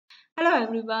Hello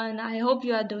everyone, I hope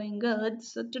you are doing good.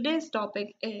 So today's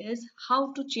topic is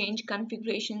how to change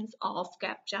configurations of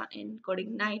Captcha in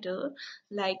CodeIgniter,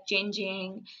 like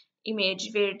changing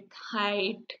image width,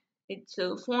 height, its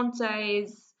font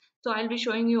size. So I'll be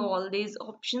showing you all these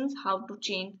options, how to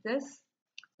change this.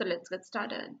 So let's get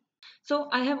started. So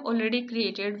I have already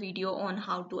created video on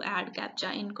how to add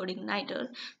Captcha in CodeIgniter.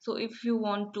 So if you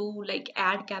want to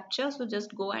add Captcha, so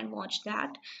just go and watch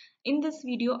that. In this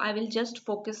video, I will just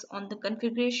focus on the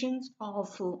configurations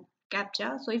of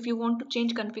Captcha. So if you want to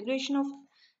change configuration of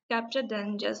Captcha,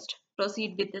 then just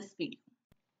proceed with this video.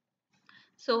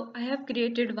 So I have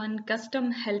created one custom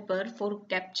helper for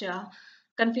Captcha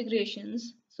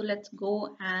configurations. So let's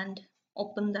go and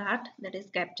open that. That is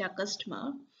Captcha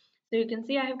customer. So you can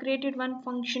see I have created one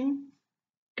function,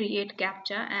 create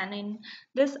Captcha, and in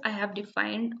this I have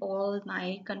defined all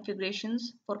my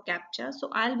configurations for Captcha. So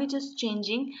I'll be just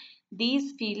changing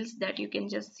these fields that you can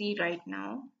just see right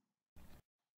now.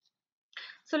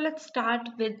 So let's start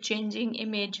with changing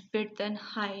image width and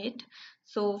height.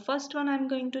 So first one, I'm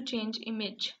going to change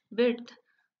image width.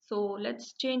 So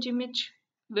let's change image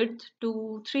width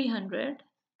to 300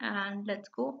 and let's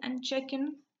go and check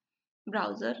in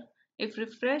browser. If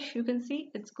refresh, you can see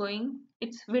its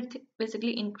width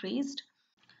basically increased.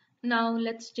 Now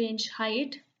let's change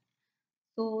height.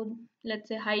 So let's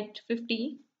say height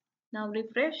 50. Now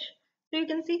refresh. So you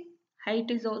can see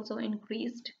height is also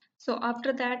increased. So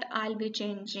after that, I'll be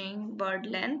changing word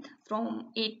length from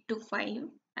 8 to 5.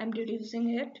 I'm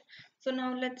reducing it. So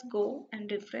now let's go and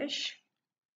refresh.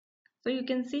 So you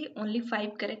can see only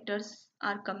 5 characters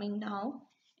are coming now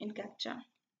in Captcha.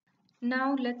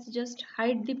 Now let's just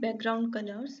hide the background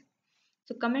colors.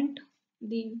 So comment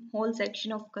the whole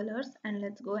section of colors and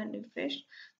let's go and refresh.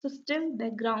 So still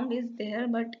background is there,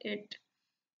 but it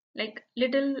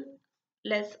little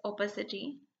less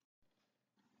opacity.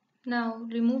 Now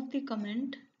remove the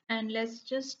comment and let's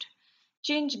just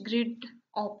change grid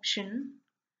option.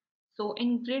 So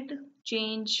in grid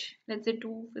change, let's say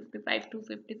 255 to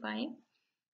 55.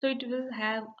 So it will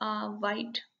have a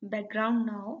white background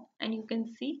now and you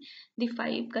can see the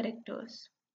 5 characters.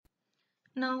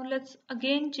 Now let's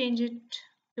again change it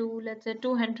to let's say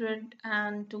 200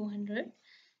 and 200.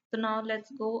 So now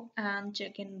let's go and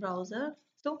check in browser.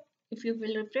 So if you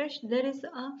will refresh, there is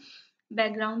a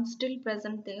background still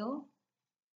present there.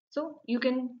 So you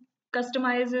can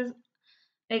customize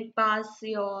it, pass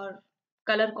your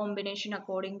color combination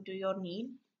according to your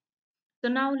need. So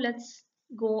now let's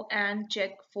go and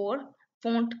check for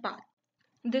font path.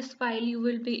 This file you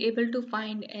will be able to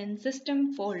find in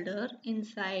system folder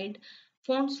inside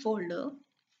fonts folder.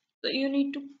 So you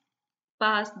need to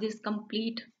pass this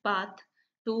complete path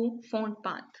to font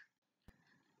path.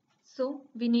 So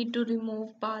we need to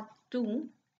remove path 2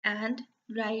 and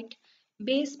write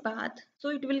base path.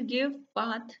 So it will give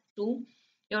path to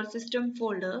your system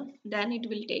folder, then it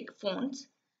will take fonts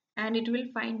and it will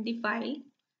find the file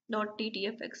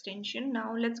 .ttf extension.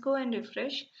 Now let's go and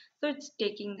refresh. So it's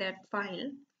taking that file.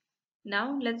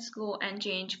 Now let's go and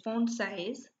change font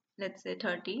size, let's say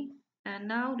 30, and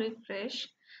now refresh.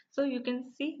 So you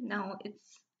can see now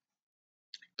it's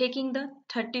taking the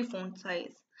 30 font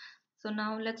size. So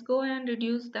now let's go and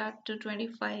reduce that to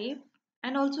 25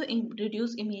 and also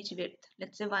reduce image width,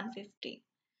 let's say 150.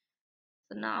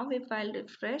 So now if I'll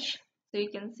refresh, so you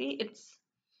can see it's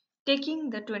taking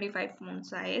the 25 font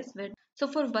size. So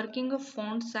for working of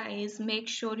font size, make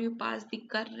sure you pass the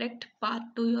correct path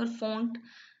to your font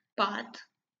path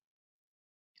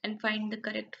and find the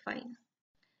correct file.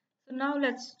 So now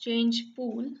let's change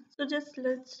pool. So just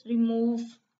let's remove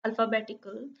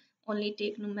alphabetical, only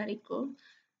take numerical.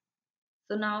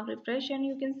 So now refresh and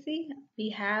you can see we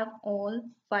have all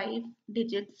 5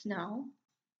 digits now.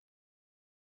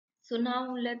 So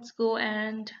now let's go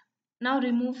and now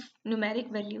remove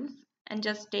numeric values and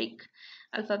just take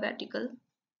alphabetical.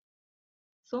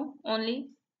 So only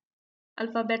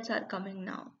alphabets are coming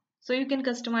now. So you can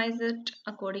customize it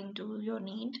according to your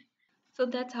need. So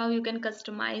that's how you can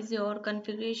customize your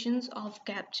configurations of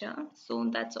Captcha. So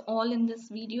that's all in this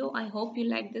video. I hope you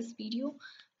like this video.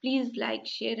 Please like,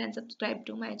 share and subscribe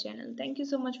to my channel. Thank you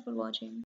so much for watching.